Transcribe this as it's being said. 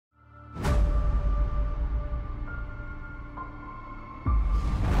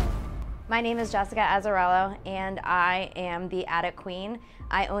My name is Jessica Azarelo, and I am the Addict Queen.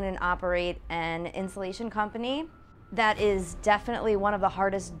 I own and operate an insulation company. That is definitely one of the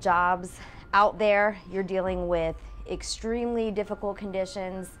hardest jobs out there. You're dealing with extremely difficult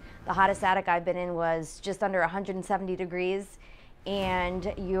conditions. The hottest attic I've been in was just under 170 degrees,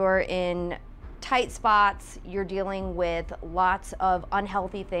 and you're in tight spots. You're dealing with lots of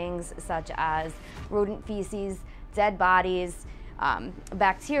unhealthy things such as rodent feces, dead bodies,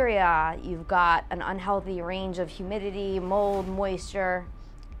 bacteria. You've got an unhealthy range of humidity, mold, moisture,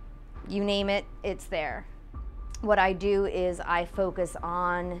 you name it, it's there. What I do is I focus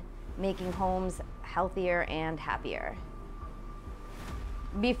on making homes healthier and happier.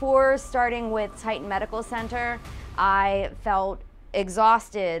 Before starting with Titan Medical Center, I felt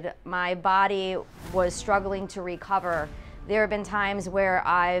exhausted. My body was struggling to recover. There have been times where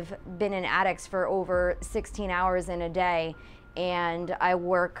I've been in attics for over 16 hours in a day, and I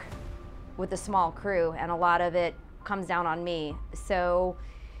work with a small crew, and a lot of it comes down on me. So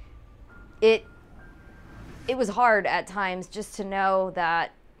it was hard at times just to know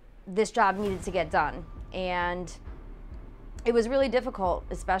that this job needed to get done. And it was really difficult,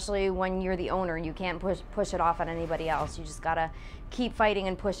 especially when you're the owner. You can't push it off on anybody else. You just gotta keep fighting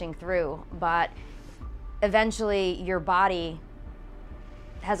and pushing through. But eventually your body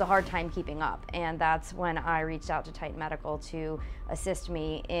has a hard time keeping up, and that's when I reached out to Titan Medical to assist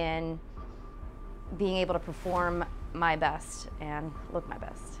me in being able to perform my best and look my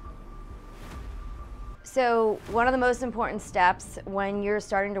best. So one of the most important steps when you're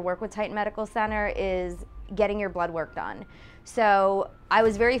starting to work with Titan Medical Center is getting your blood work done. So I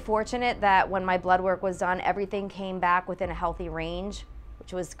was very fortunate that when my blood work was done, everything came back within a healthy range,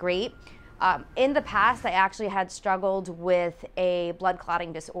 which was great. In the past, I actually had struggled with a blood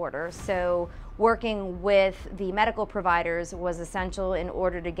clotting disorder. So working with the medical providers was essential in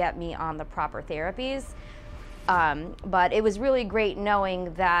order to get me on the proper therapies. But it was really great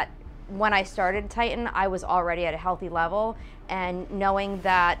knowing that when I started Titan, I was already at a healthy level, and knowing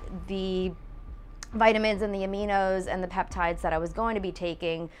that the vitamins and the aminos and the peptides that I was going to be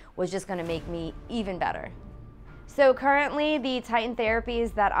taking was just going to make me even better. So currently the Titan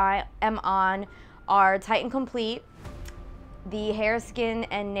therapies that I am on are Titan Complete, the hair, skin,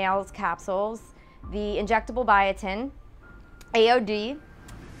 and nails capsules, the injectable biotin, AOD,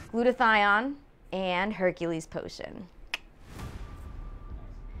 glutathione, and Hercules potion.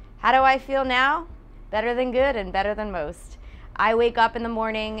 How do I feel now? Better than good and better than most. I wake up in the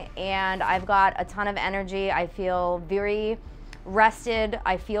morning and I've got a ton of energy. I feel very rested.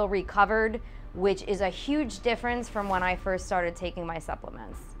 I feel recovered, which is a huge difference from when I first started taking my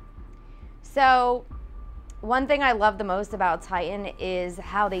supplements. So one thing I love the most about Titan is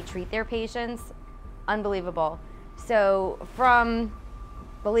how they treat their patients. Unbelievable. So from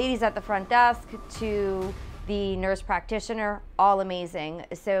the ladies at the front desk to the nurse practitioner, all amazing.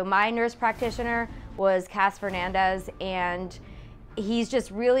 So my nurse practitioner was Cass Fernandez, and he's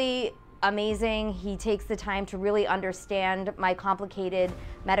just really amazing. He takes the time to really understand my complicated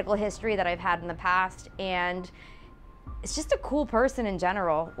medical history that I've had in the past, and it's just a cool person in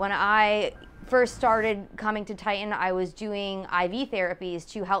general. When I first started coming to Titan, I was doing IV therapies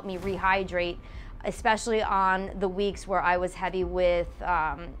to help me rehydrate, especially on the weeks where I was heavy with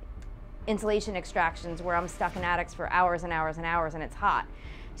insulation extractions, where I'm stuck in attics for hours and hours and hours and it's hot.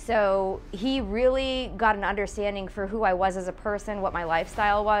 So he really got an understanding for who I was as a person, what my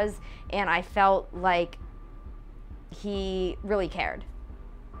lifestyle was, and I felt like he really cared.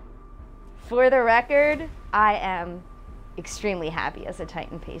 For the record, I am extremely happy as a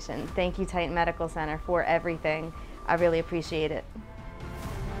Titan patient. Thank you, Titan Medical Center, for everything. I really appreciate it.